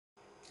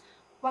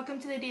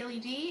Welcome to the Daily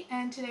D,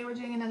 and today we're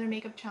doing another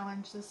makeup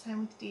challenge, this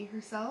time with Dee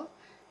herself.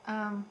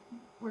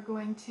 We're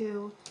going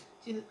to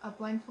do a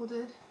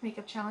blindfolded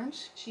makeup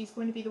challenge. She's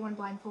going to be the one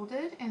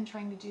blindfolded and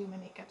trying to do my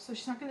makeup. So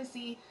she's not going to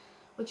see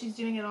what she's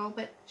doing at all,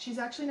 but she's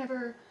actually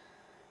never,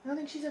 I don't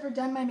think she's ever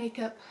done my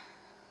makeup,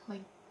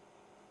 like,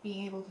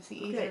 being able to see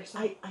either. So.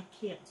 I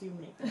can't do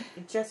makeup.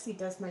 Jessie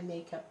does my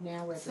makeup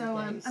now every day.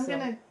 I'm going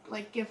to,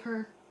 like, give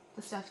her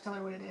the stuff, tell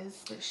her what it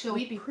is, but she'll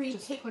be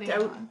just putting it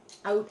on.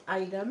 Out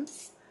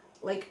items.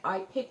 Like, I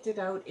picked it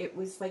out. It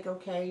was like,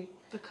 okay.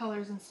 The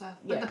colors and stuff.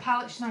 But the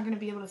palette, she's not going to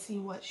be able to see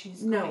what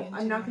she's going into. No,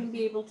 I'm not going to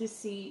be able to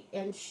see.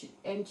 And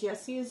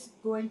Jessie is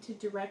going to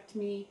direct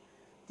me.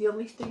 The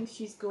only thing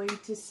she's going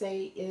to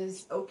say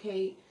is,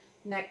 okay,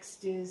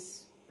 next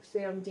is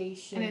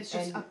foundation. And it's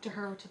just up to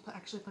her to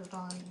actually put it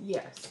on.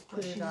 Yes,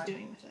 what she's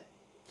doing with it.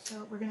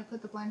 So we're going to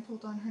put the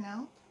blindfold on her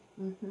now.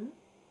 Mm-hmm.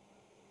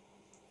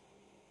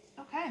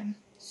 Okay,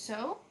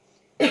 so,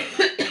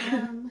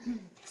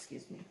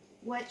 excuse me.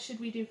 What should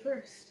we do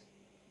first?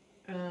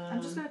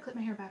 I'm just going to clip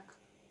my hair back,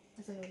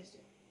 as I always do.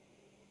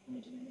 Let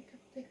me do my makeup.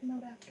 Take them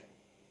out after.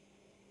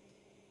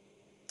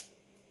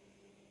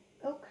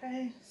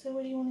 Okay, so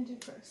what do you want to do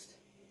first?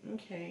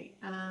 Okay,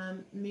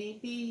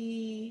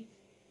 maybe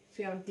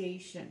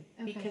foundation.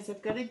 Okay. Because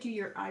I've got to do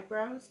your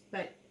eyebrows,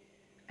 but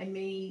I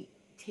may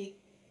take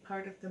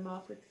part of them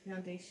off with the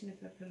foundation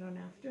if I put it on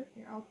after.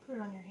 Here, I'll put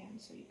it on your hand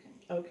so you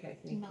can okay,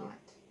 thank not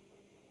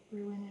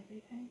ruin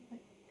everything.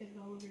 Like, get it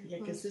all over your clothes. Yeah,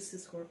 because this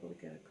is horrible to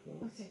get it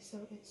close. Okay,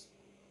 so it's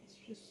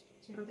just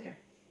right okay. There.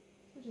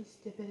 So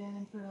just dip it in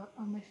and put it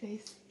on my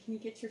face. Can you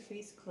get your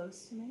face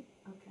close to me?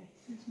 Okay.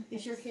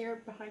 Is your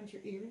hair behind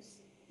your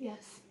ears?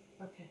 Yes.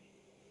 Okay.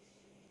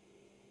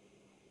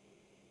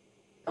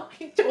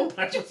 Okay, don't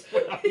I just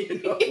put on your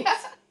nose. Yeah.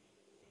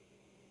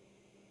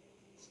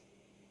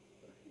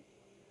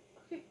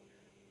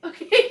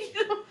 Okay,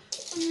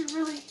 you're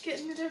really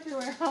getting it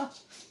everywhere, huh?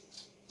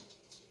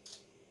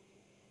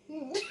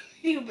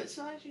 You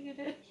massaging it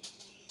in.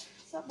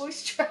 It's not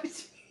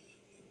moisturizing.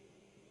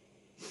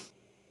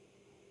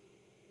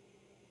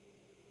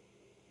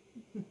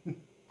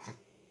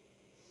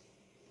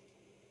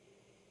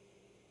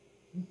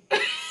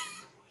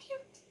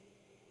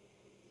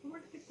 Where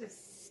to get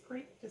this?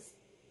 Scrape this.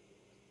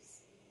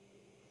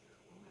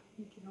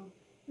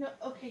 No,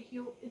 okay,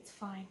 it's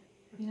fine.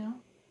 You know?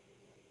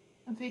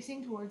 I'm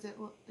facing towards it,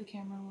 the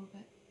camera a little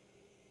bit.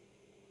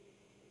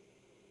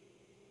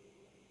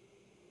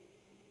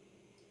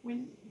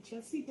 When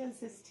Jessie does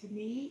this to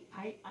me,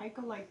 I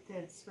go like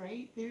this,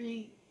 right?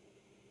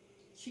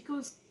 She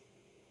goes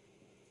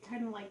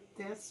kind of like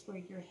this, where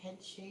your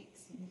head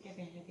shakes and you get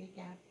a headache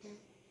after.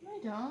 I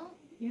don't.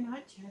 You're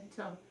not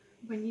gentle.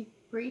 When you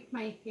braid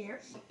my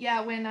hair.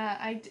 Yeah, when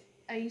I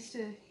used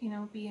to,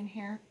 be in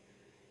hair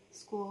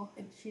school,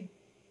 and she'd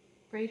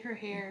braid her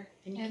hair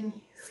and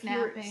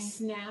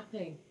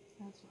snapping.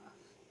 That's rough.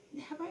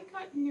 Have I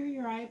gotten near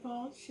your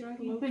eyeballs? Should I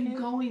You've been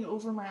going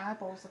over my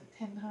eyeballs like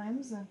 10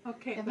 times, and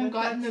okay, I haven't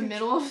gotten in the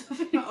middle of the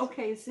face.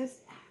 Okay, is this?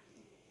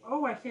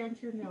 Oh, I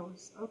found your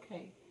nose.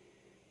 Okay.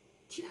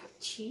 Do you have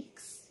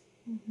cheeks?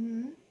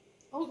 Mm-hmm.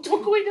 Oh,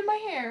 don't go into my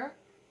hair.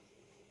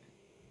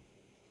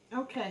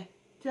 Okay.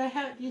 Do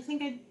you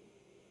think I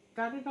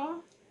got it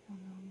all? I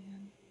don't know,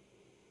 man.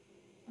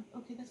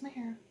 Okay, that's my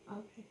hair.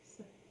 Okay,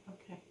 so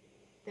okay.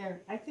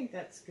 There. I think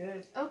that's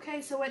good.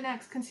 Okay, so what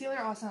next? Concealer,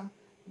 awesome.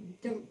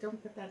 Don't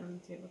put that on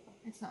the table.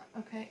 It's not.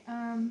 Okay.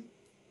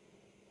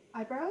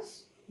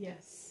 Eyebrows?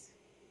 Yes.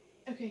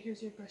 Okay,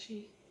 here's your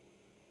brushy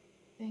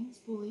thing,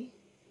 spoolie.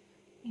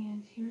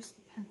 And here's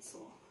the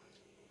pencil.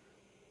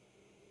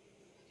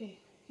 Okay,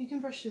 you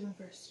can brush through them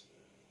first.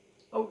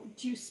 Oh,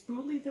 do you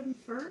spoolie them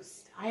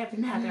first? I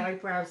haven't had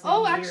eyebrows in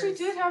years. Actually,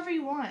 do it however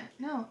you want.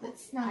 No,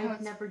 that's not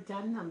I've never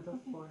done them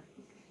before.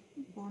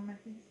 Okay. On my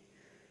face.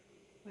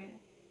 Wait.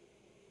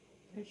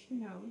 There's your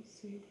nose,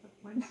 so you'd have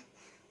one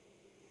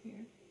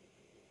here.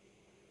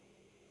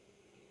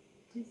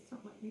 Please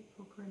don't let me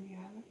poke her in the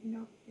eye. Let me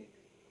know.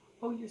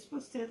 Oh, you're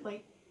supposed to,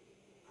 like,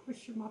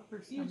 push them up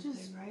or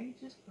something, right?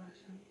 Just brush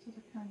them so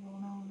they're kind of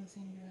going all in the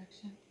same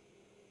direction.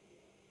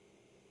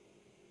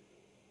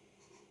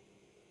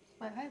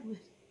 My eyelid.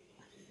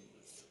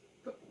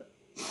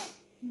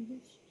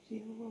 See a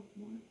little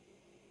more.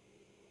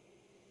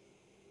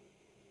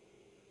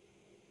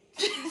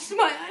 It's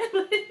my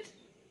eyelid.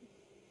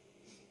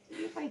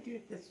 See if I do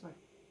it this way.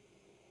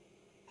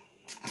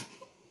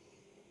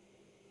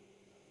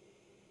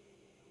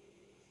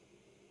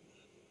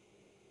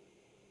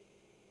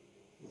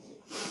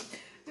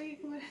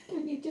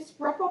 Can you just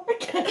rub up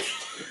against?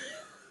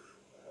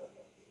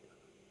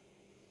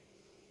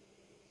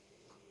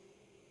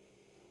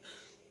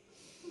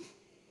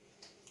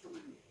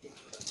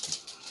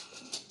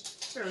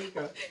 There we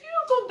go. You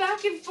don't go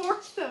back and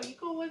forth though. You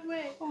go one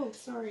way. Oh,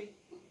 sorry.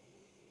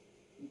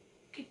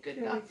 Okay, good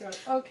there enough. We go.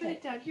 Okay. Put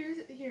it down. Here's.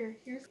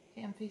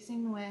 Okay, I'm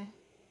facing away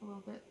a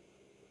little bit.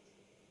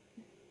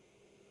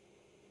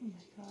 Oh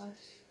my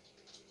gosh.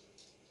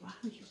 Wow,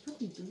 you're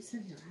really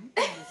losing your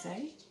eyebrows,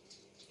 eh?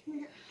 Come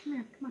here, come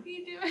on. What are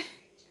you doing?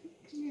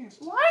 Come here.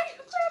 Why are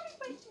you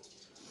grabbing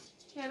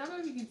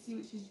you can see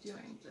what she's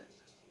doing, but...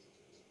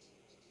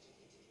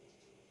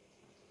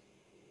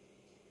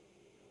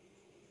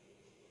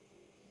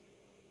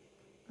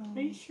 Are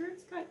you sure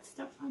it's got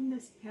stuff on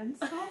this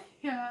pencil?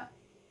 Yeah.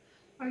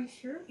 Are you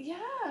sure?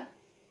 Yeah.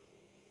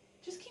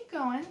 Just keep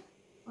going.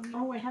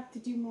 Oh, I have to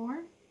do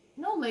more?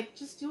 No, like,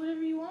 just do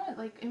whatever you want.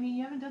 Like, I mean,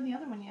 you haven't done the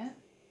other one yet.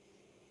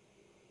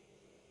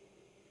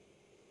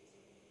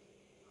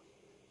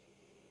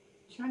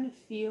 Trying to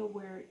feel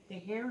where the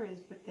hair is,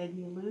 but then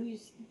you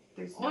lose.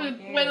 There's no it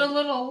hair. went a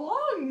little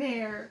long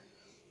there.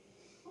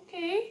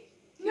 Okay.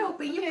 No,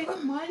 but you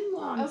put mine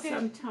long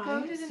sometimes.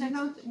 Go to the next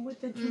one. With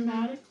the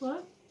dramatic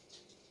look.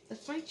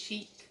 That's my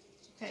cheek.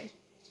 Okay,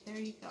 there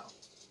you go.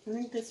 I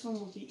think this one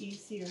will be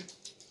easier.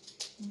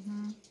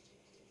 Mm-hmm.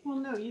 Well,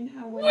 no, you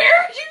know when... Where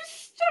are you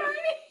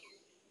starting?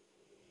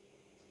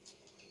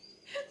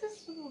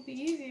 This one will be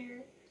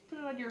easier. Put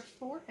it on your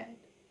forehead.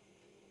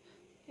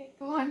 Okay,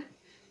 go on.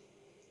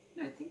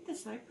 No, I think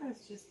this eyebrow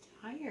is just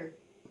tired.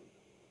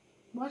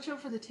 Watch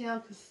out for the tail,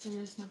 because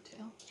there is no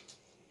tail.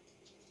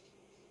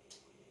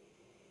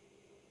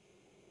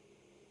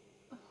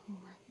 Oh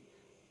my.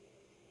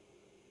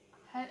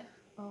 Head.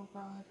 Oh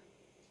god.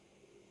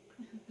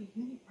 I have a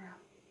unibrow.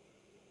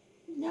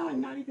 No,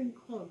 I'm not even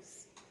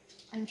close.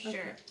 I'm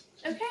sure.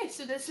 Okay,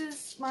 so this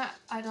is my,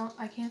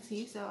 I can't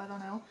see, so I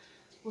don't know.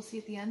 We'll see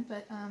at the end,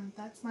 but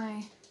that's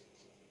my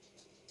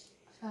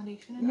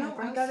foundation and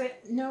eyebrows.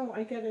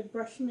 I gotta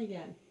brush them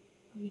again.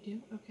 Oh, you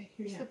do? Okay,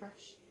 here's the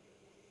brush.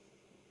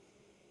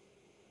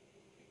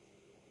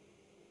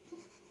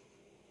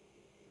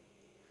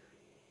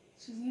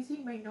 She's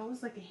using my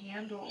nose like a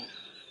handle.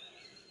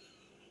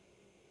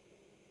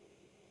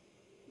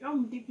 Oh,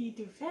 maybe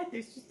too fat.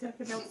 There's just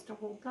nothing else to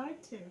hold on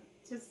to.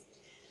 Just...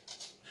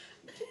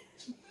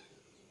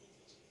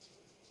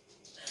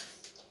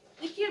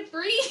 I can't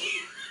breathe.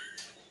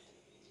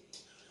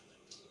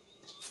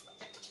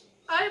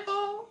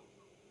 Eyeball.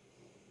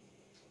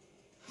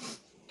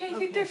 Okay, I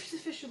think they're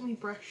sufficiently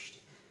brushed.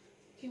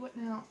 Okay, what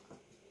now?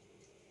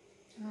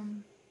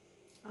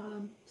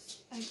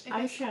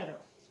 Eyeshadow.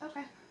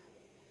 Okay.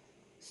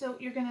 So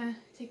you're gonna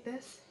take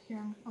this.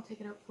 Here, I'll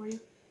take it out for you.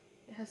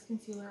 It has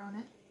concealer on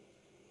it.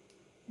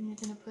 And you're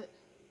gonna put...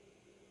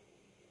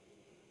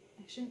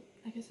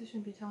 I guess I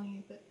shouldn't be telling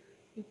you, but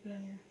you put it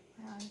on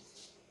my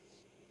eyes.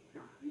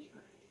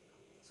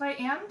 So I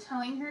am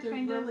telling her They're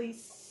kind of... really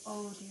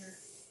Oh dear.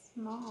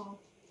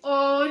 Small.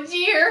 Oh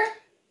dear!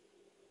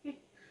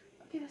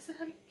 Okay, that's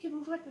how you can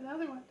move on to the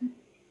other one.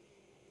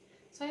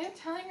 So I am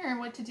telling her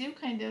what to do,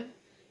 kind of.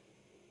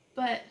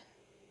 But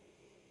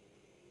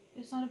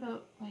it's not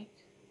about, like,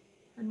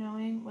 her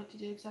knowing what to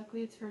do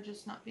exactly. It's her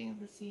just not being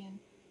able to see and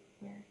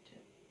where to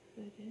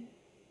put it.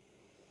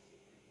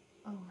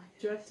 Oh my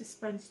god. Do I have to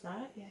sponge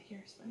that? Yeah,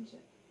 here, sponge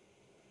it.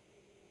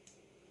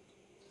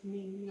 I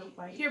mean, no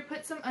bite. Here,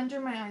 put some under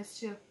my eyes,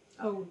 too.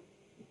 Oh.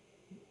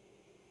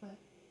 But,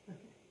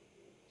 okay.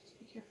 Just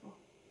be careful.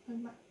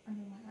 Under my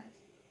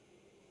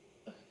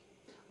eyes.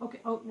 Okay.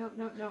 Oh, no.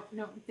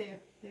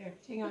 There.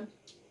 Hang on.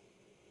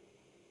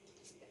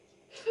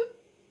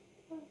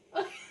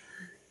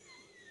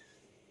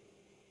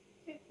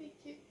 Okay, thank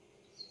you.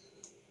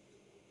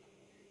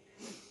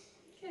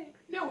 Okay.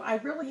 No, I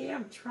really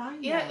am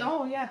trying. Yeah,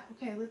 oh yeah.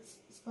 Okay, let's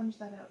sponge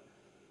that out.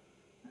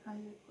 My eyes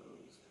are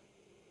closed.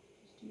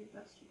 Just do your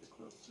best with it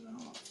closed so I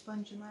don't want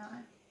sponge in my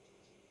eye.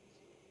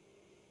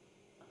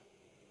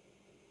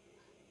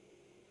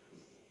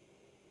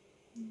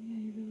 Yeah,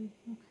 you really,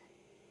 okay.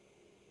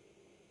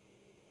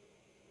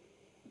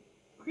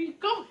 Where are you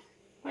going?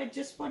 I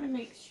just want to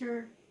make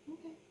sure.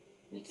 Okay.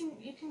 You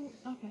can,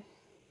 okay.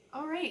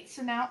 Alright,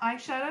 so now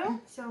eyeshadow.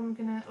 So I'm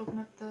gonna open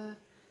up the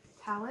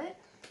palette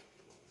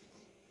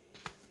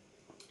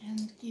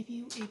and give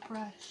you a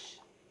brush.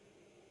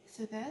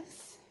 So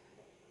this,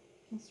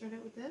 you can start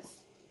out with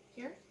this,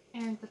 here.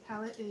 And the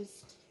palette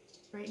is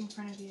right in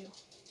front of you.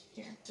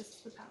 Here, this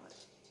is the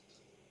palette.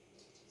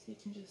 So you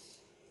can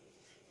just,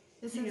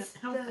 this is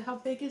how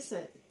big is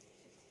it?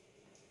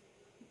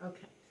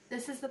 Okay.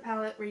 This is the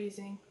palette we're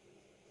using.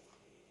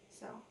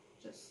 So,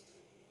 just,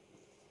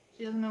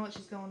 she doesn't know what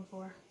she's going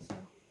for, so.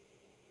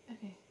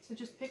 Okay, so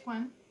just pick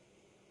one.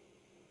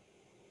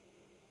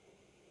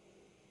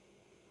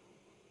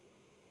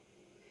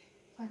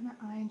 Find my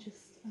eye and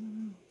just, I don't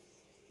know,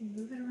 just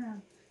move it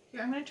around.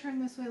 Here, I'm going to turn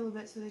this way a little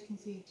bit so they can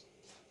see.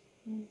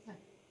 Okay.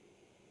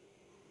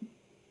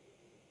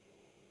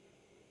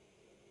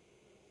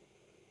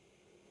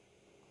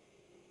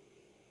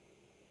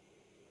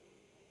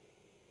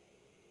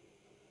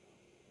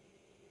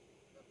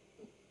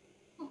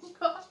 Oh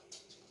god.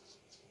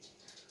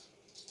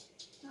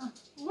 No.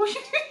 Where are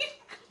you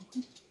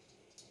going?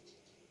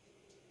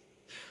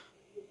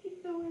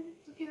 Keep going.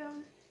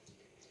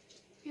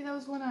 Okay, that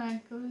was one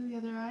eye. Go to the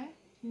other eye.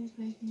 You didn't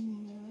put anything in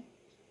the other eye.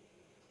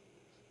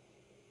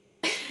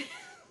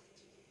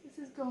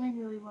 This is going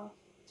really well.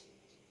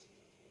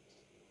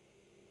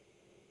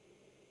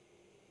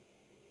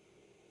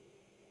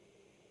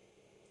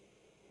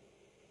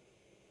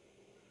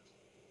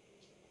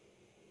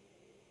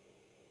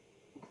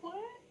 What?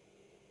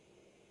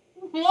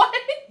 What?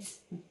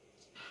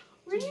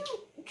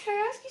 can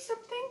I ask you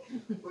something?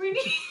 Where do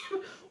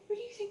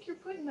you think you're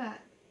putting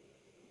that?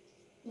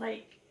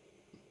 Like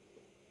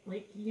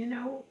you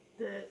know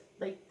the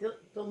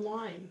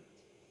line,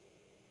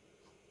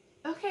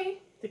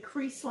 Okay. the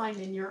crease line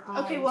in your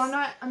eyes. Okay. Well,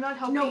 I'm not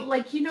helping. No,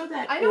 like you know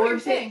that. I know what you're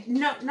saying.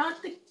 No,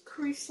 not the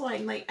crease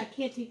line. Like I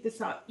can't take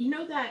this off. You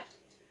know that.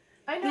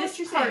 I know this what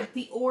you're part, saying.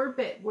 the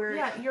orbit where.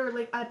 Yeah, your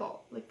like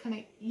eyeball, like kind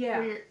of.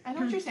 Yeah. I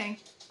know what you're saying.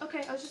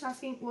 Okay, I was just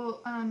asking.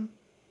 Well, are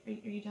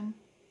you done?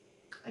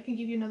 I can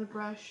give you another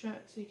brush so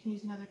you can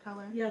use another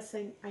color. Yes,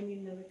 I need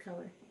another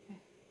color. Okay.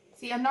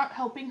 See, I'm not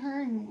helping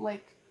her in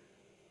like,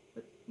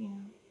 but you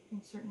know,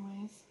 in certain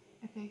ways.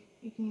 Okay,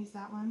 you can use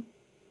that one.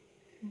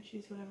 And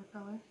choose whatever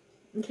color.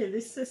 Okay,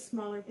 this is a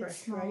smaller brush,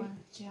 it's smaller, right?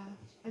 Yeah.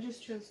 I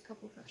just chose a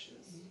couple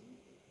brushes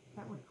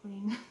that were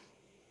clean.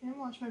 I didn't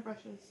wash my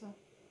brushes, so.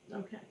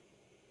 Okay.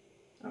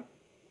 Oh.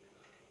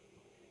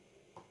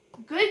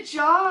 Good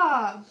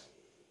job!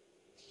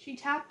 She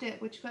tapped it,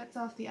 which cuts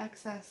off the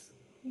excess.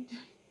 What are you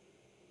doing?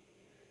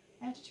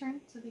 I have to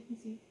turn so they can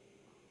see.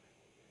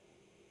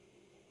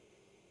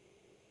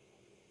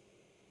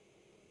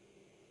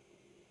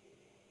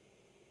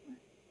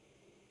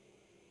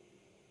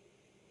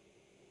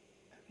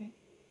 Okay.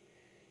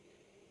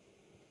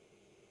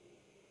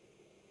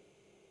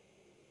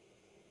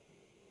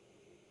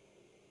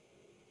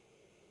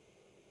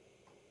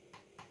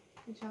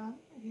 Good job.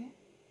 Okay. You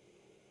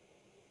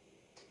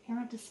don't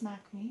have to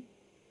smack me.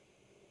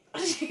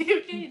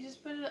 Okay,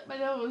 just put it up my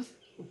nose.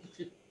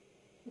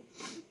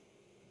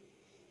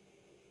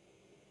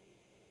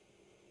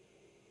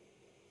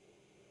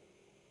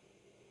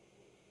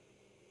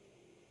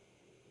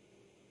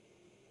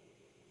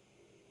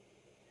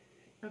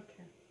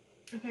 Okay.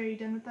 Okay, are you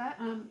done with that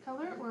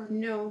color? Or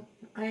no,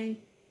 I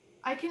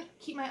can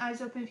keep my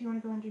eyes open if you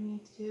want to go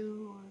underneath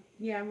too, or...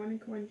 Yeah, I want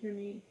to go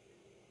underneath.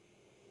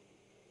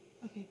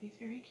 Okay, be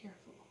very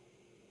careful.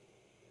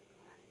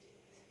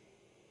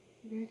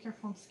 Be very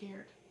careful, I'm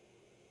scared.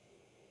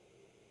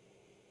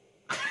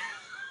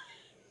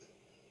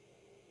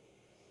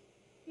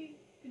 Okay,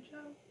 good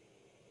job.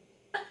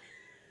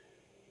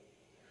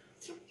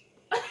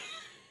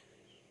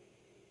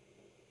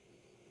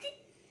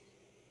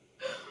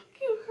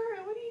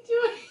 Kara, what are you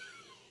doing?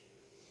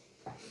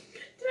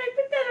 Did I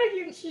put that on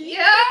your cheek?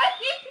 Yeah,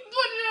 you've been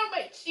putting it on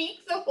my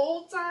cheeks the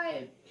whole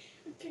time.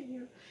 Okay,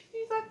 you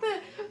thought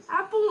the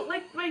apple,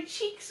 like my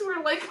cheeks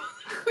were like the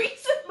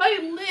crease of my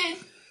lid.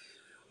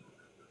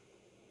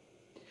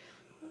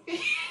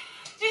 Okay,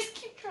 just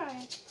keep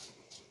trying.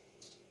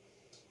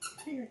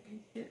 Here, I can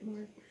get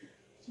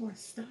more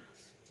stuff.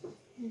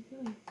 You're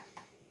really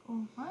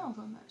going wild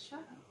on that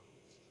shadow.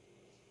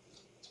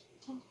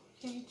 Oh,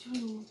 okay, you're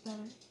doing a little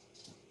better.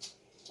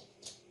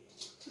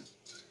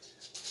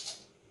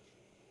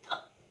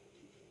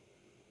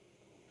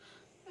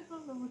 I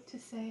don't know what to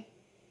say.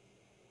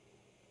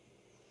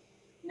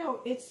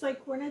 No, it's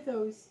like one of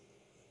those,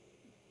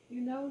 you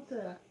know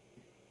the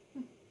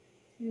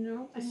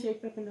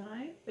shape of an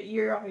eye? But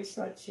you're always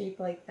not shaped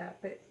like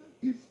that, but...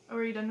 Oh,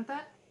 are you done with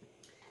that?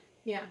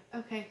 Yeah.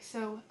 Okay,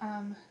 so,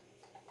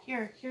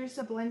 here's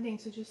the blending,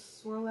 so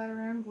just swirl that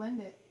around,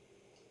 blend it.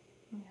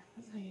 Oh yeah,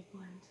 that's how you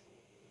blend.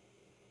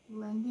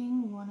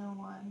 Blending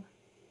 101.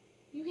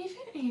 You even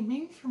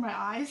aiming for my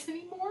eyes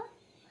anymore?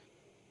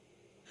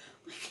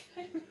 Like, I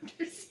don't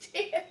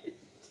understand.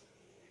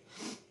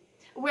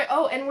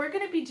 We're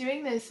going to be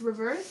doing this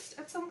reversed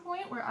at some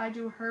point, where I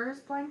do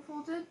hers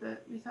blindfolded,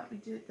 but we thought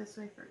we'd do it this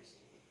way first.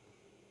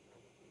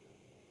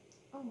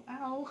 Oh,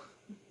 ow.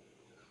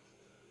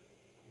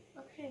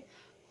 Okay,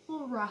 a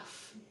little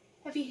rough.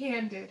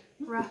 Heavy-handed.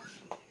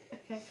 Rough.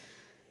 Okay,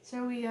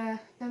 so we,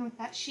 done with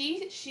that.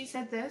 She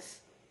said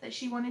this, that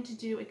she wanted to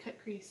do a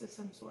cut crease of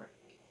some sort.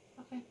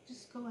 Okay,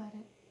 just go at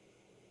it.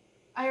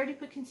 I already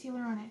put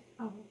concealer on it.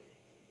 Oh, okay.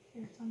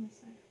 Here, it's on this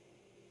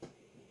side.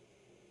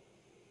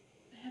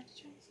 I have to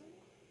turn this on.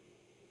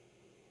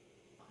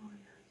 Oh,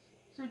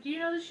 yes. So do you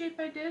know the shape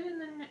I did in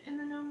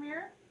the no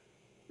mirror?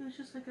 It was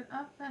just like an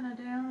up and a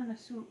down and a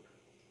swoop.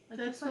 Like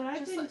that's what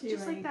I've been doing.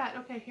 Just like that.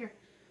 Okay, here.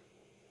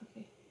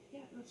 Okay.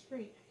 Yeah, that's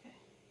great.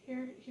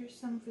 Okay. Here's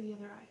some for the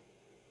other eye.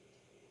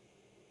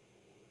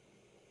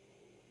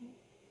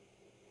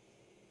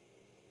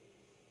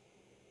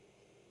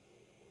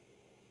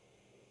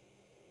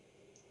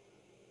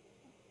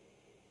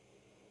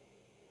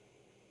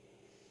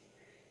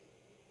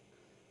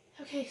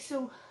 Okay,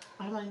 so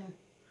eyeliner,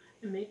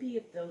 and maybe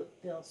if the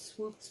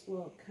swoops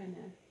will kind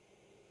of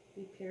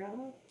be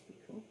parallel, be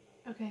cool.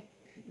 Okay.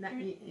 That,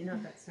 you know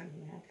that's not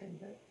gonna happen,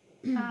 but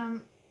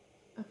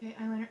okay,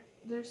 eyeliner.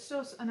 There's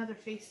still another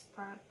face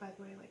product, by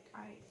the way, like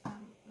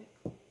like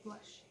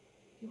blush.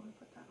 If you want to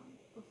put that on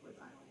before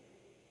the eyeliner,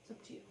 it's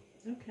up to you.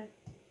 Okay.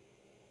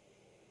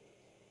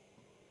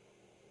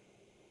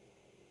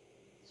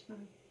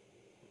 Smile.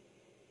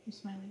 I'm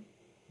smiling.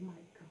 Oh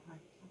my God.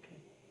 Okay.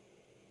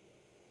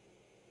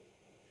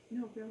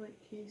 No, really,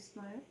 can you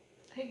smile?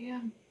 I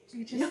am.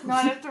 You're just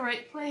not at the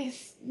right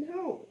place.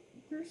 No,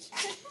 there's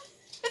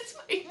That's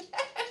my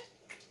neck.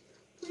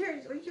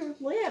 where's your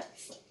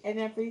lips and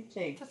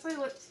everything. That's my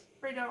lips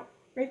right now.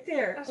 Right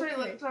there. That's what it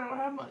looks. I don't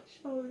have much.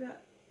 Oh,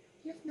 that.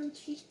 You have no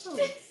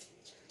cheekbones.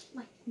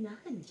 Like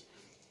none.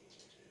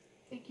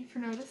 Thank you for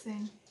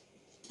noticing.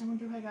 I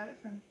wonder who I got it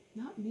from.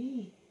 Not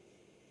me.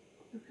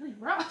 They're really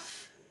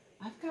rough.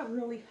 I've got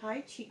really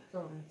high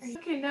cheekbones.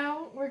 Okay,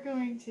 now we're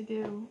going to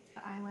do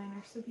the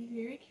eyeliner, so be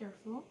very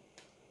careful.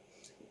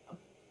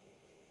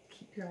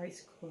 Keep your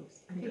eyes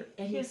closed under Okay,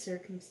 any just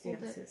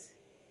circumstances.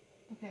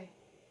 Okay.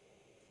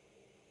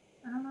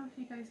 I don't know if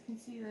you guys can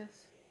see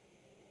this.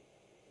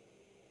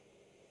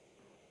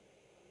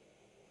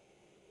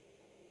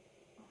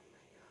 Oh my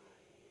god.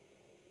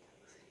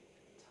 That wasn't even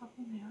the top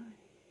of my eye.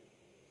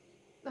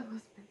 That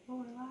was my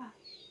lower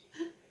lash.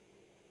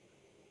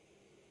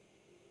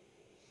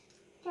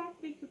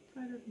 Don't make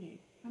fun of me.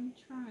 I'm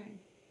trying.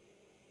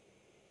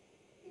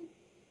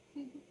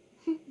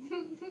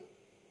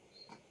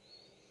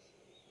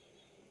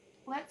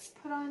 Let's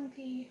put on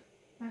the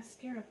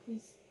mascara,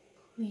 please.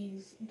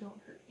 Please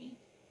don't hurt me.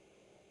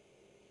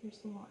 Here's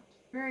the wand.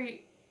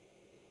 Very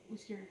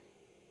with your.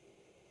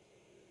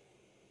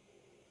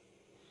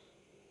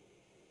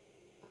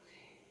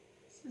 Okay,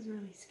 this is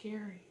really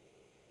scary.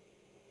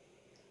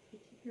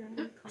 Keep your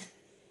eyes closed.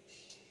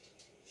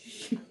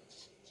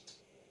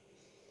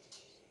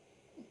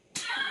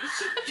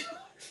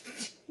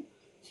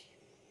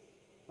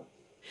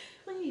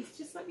 Please,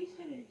 just let me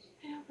finish.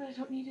 I know, but I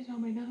don't need it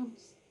on my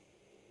nose.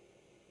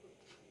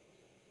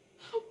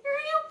 Where are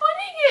you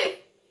putting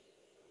it?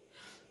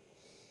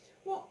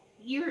 Well,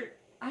 your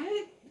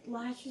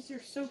eyelashes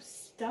are so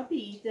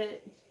stubby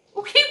that...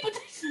 Okay, but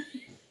that's...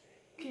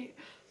 Okay,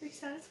 are you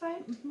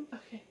satisfied? Mm-hmm.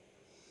 Okay.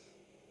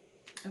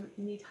 I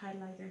need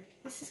highlighter.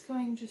 This is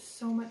going just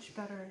so much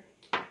better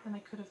than I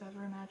could have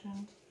ever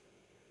imagined.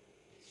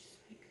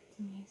 Like, it's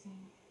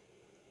amazing.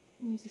 I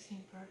can use the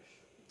same brush.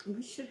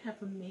 We should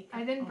have a makeup.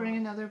 I didn't bring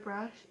another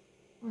brush.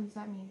 What does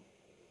that mean?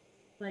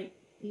 Like,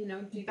 you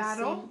know, do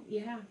battle? the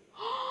same, yeah.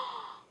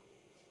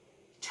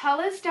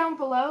 Tell us down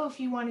below if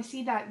you want to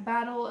see that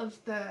battle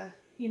of the,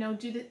 you know,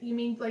 do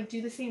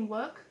the same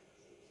look?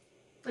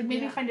 Like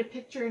maybe find a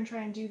picture and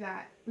try and do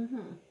that.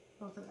 Mm-hmm.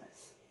 Both of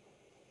us.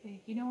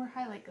 Okay, you know where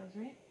highlight goes,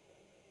 right?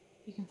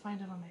 You can find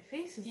it on my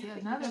face. Is Yeah,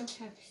 the but another?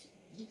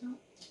 you don't.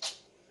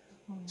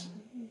 Oh,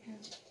 no. Okay.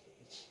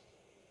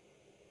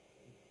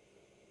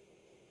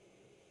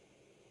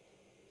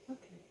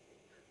 Okay.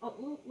 Oh, a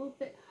little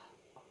bit.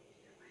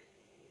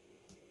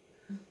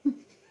 Is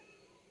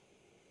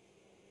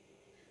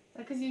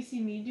that because you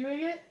see me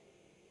doing it?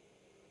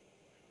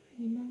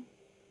 You know.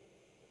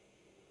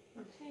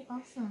 Okay,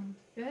 awesome.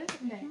 Good?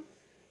 Okay.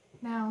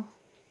 Now,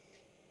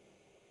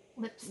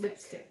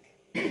 lipstick.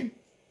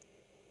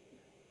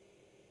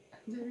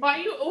 Why are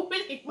you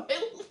opening my lip?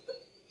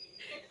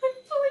 I'm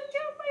pulling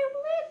down my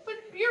lip, but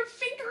you're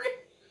fingering.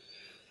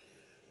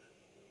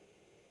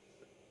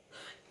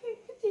 Okay,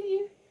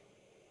 continue.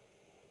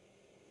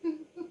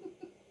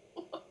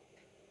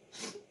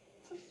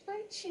 That's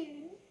my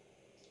chin.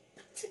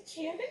 That's a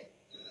chin?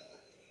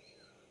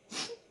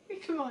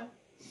 Come on.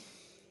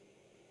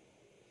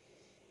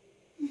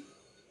 You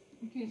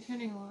keep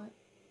turning a lot.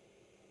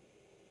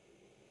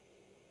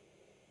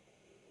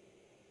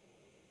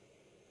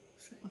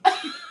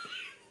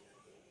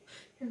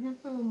 You're gonna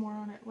put a little more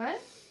on it.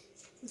 What?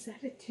 Is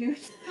that a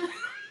tooth?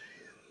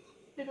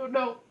 I don't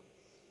know.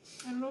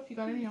 I don't know if you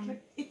got any on me.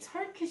 It's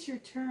hard because you're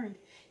turned.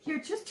 Here,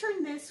 just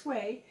turn this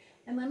way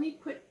and let me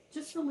put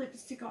just the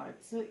lipstick on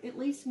it. So at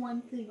least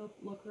one thing will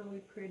look really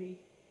pretty.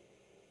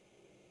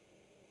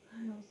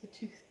 I know it's the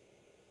tooth.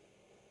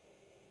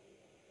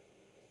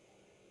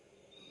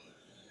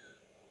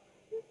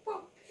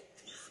 Well,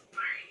 this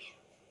part.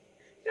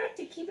 You have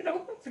to keep it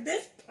open for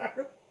this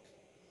part.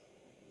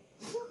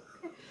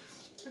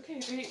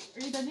 Okay,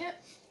 are you done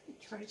yet?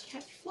 Try to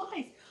catch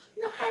flies.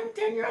 No, I haven't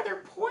done your other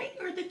point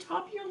or the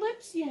top of your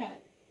lips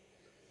yet.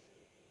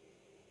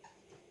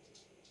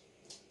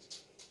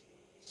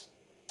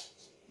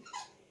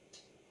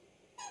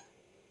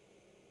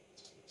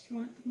 Do you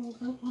want the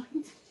mobile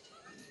lines?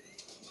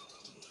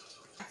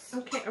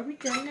 Okay, are we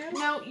done now?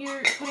 No,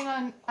 you're putting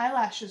on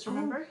eyelashes,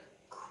 remember?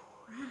 Oh,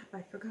 crap,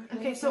 I forgot.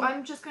 Okay, so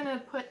I'm just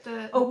gonna put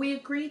the... Oh, we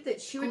agreed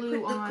that she would glue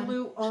put the on.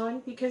 glue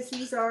on because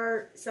these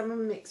are some of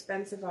them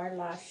expensive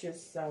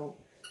eyelashes, so...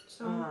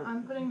 So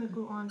I'm putting the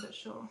glue on, but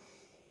she'll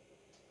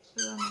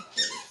put it on my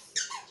face.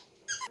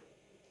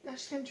 I'm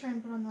just gonna try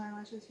and put on the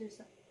eyelashes.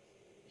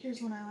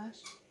 Here's one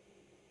eyelash.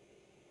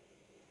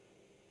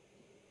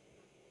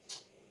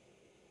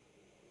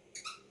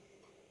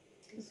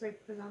 So I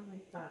put it on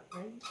like that,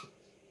 right?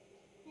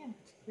 Yeah.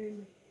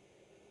 Really.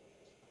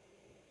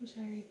 Which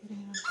eye are you putting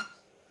it on first?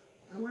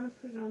 I want to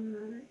put it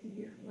on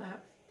your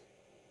left.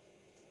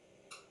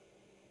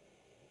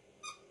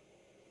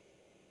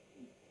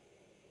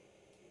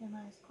 And my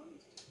eyes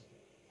closed.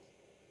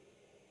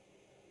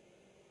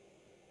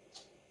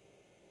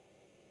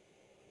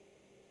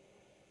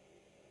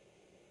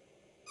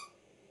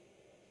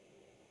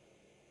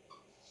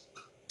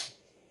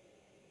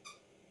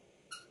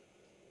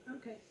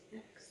 Okay,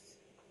 next.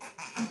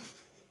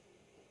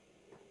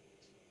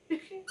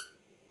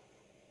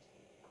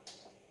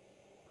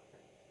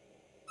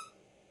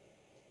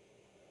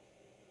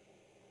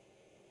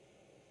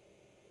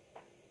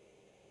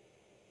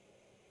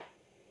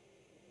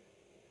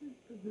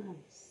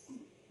 Nice.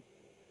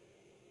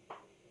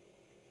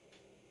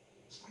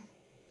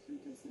 Who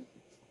does it?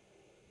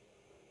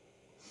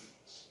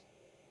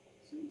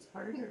 This one's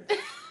harder.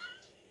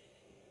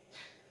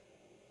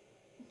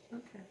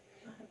 Okay,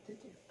 I'll have to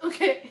do.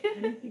 Okay.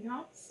 Anything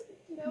else?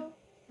 No.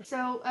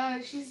 So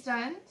she's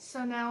done.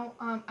 So now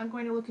I'm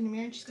going to look in the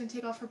mirror and she's going to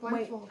take off her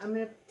blindfold. Wait, I'm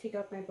going to take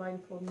off my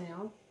blindfold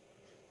now.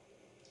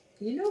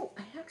 You know,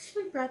 I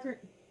actually rather...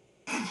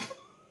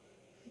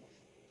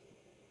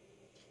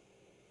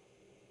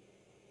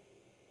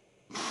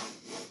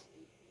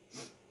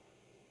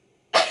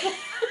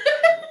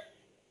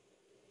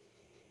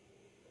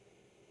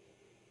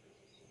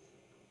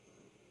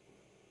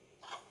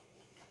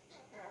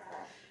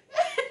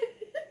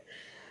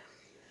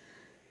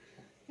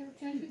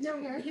 Can I fix No,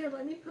 your hair? here,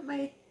 let me put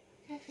my...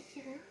 Can I fix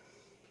your hair?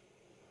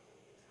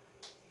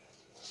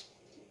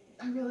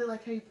 I really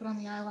like how you put on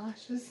the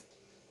eyelashes.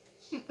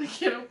 I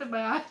can't open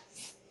my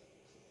eyes.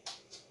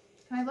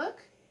 Can I look?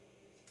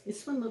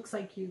 This one looks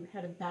like you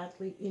had a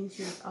badly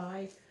injured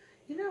eye.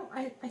 You know,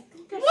 I think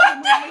I What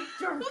should wear my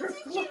darker What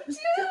did you clothes. do?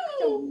 I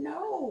don't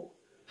know.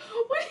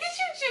 What did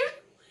you do?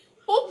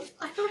 Oh.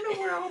 I don't know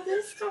where all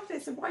this stuff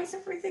is. And why is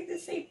everything the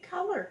same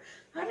color?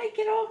 How did I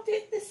get all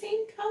the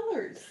same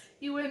colors?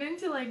 You went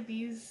into like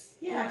these.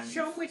 Yeah, ones.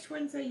 show which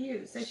ones I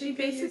used. She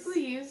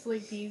basically used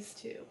like these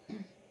two.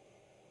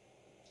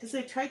 Because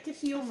I tried to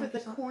feel for the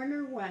yourself.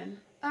 corner one.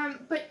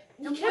 But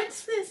And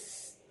what's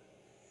this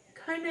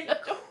kind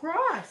of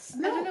cross?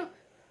 I don't know.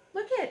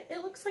 Look it.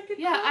 It looks like a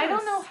Yeah, cross. I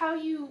don't know how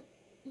you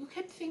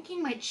kept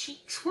thinking my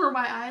cheeks were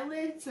my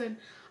eyelids and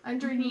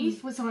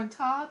underneath was on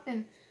top,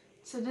 and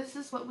so this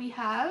is what we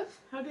have.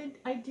 How did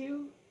I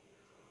do?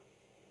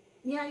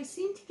 Yeah, I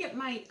seem to get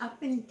my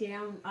up and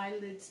down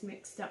eyelids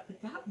mixed up,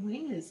 but that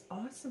wing is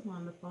awesome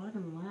on the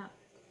bottom left.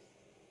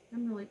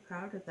 I'm really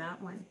proud of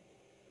that one.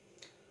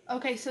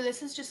 Okay, so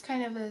this is just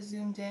kind of a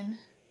zoomed in,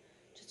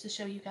 just to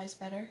show you guys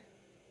better.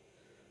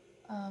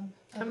 Come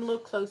a little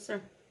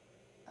closer.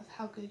 Of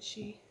how good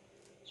she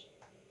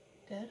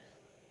did.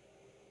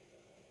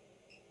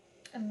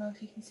 I don't know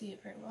if you can see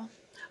it very well.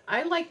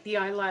 I like the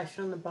eyelash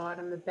on the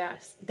bottom the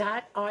best.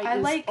 That eye I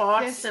is like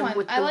awesome this one.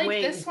 with the I like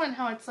wing. this one,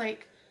 how it's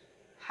like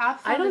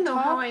half on I don't the know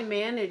top. how I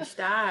managed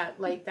that.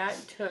 Like that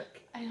took.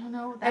 I don't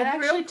know. I That had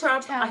actually real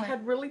took talent. I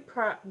had really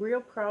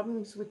real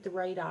problems with the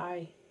right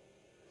eye,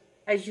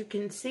 as you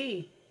can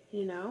see.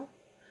 You know,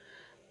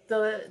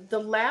 the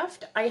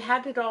left, I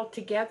had it all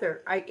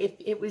together.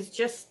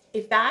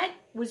 If that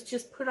was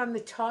just put on the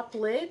top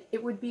lid,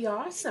 it would be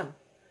awesome.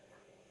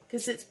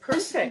 Because it's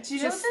perfect. Do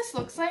you know what this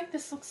looks like?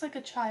 This looks like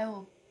a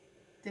child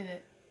did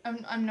it.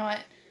 I'm not.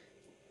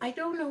 I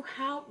don't know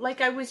how.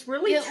 Like I was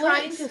really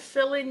trying to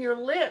fill in your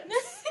lips.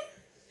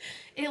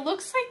 It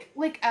looks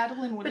like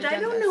Adeline would have done But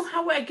I don't know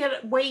how I get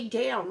it way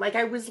down. Like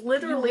I was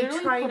literally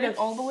trying put to it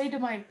all the way to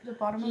the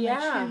bottom of my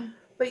chin.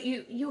 But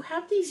you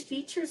have these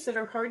features that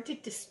are hard to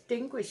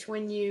distinguish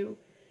when you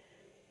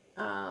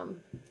like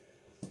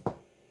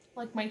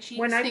my cheeks.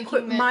 When I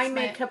put my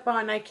makeup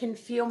on, I can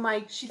feel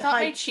my She thought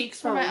my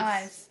cheeks were my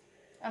eyes.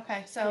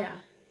 Okay, so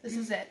this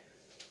is it.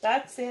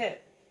 That's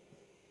it.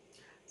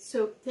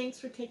 So thanks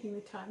for taking the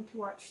time to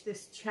watch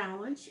this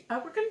challenge.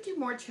 We're going to do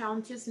more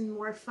challenges and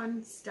more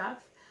fun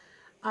stuff.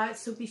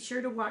 So be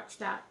sure to watch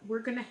that.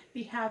 We're going to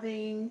be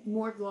having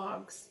more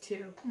vlogs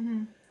too.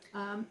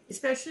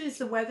 Especially as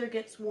the weather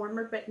gets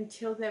warmer, but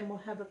until then we'll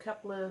have a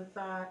couple of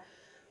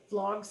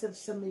vlogs of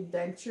some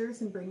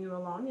adventures and bring you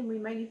along, and we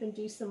might even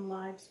do some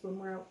lives when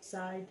we're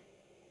outside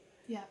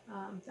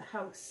the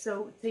house.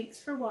 So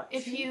thanks for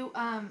watching.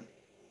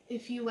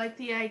 If you like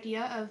the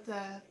idea of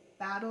the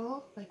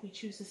battle, like we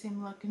choose the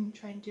same look and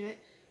try and do it,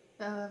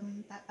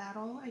 that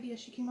battle idea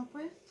she came up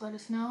with, let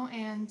us know.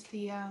 And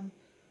the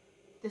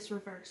this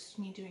reverse,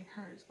 me doing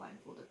hers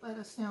blindfolded, let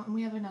us know. And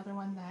we have another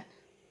one that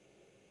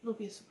it'll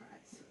be a surprise.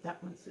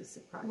 That one's a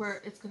surprise.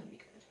 Where it's going to be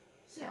good.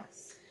 So.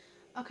 Yes.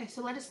 Okay,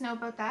 so let us know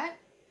about that.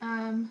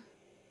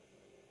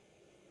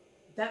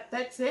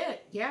 That's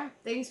it. Yeah.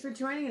 Thanks for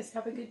joining us.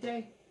 Have a good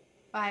day.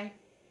 Bye.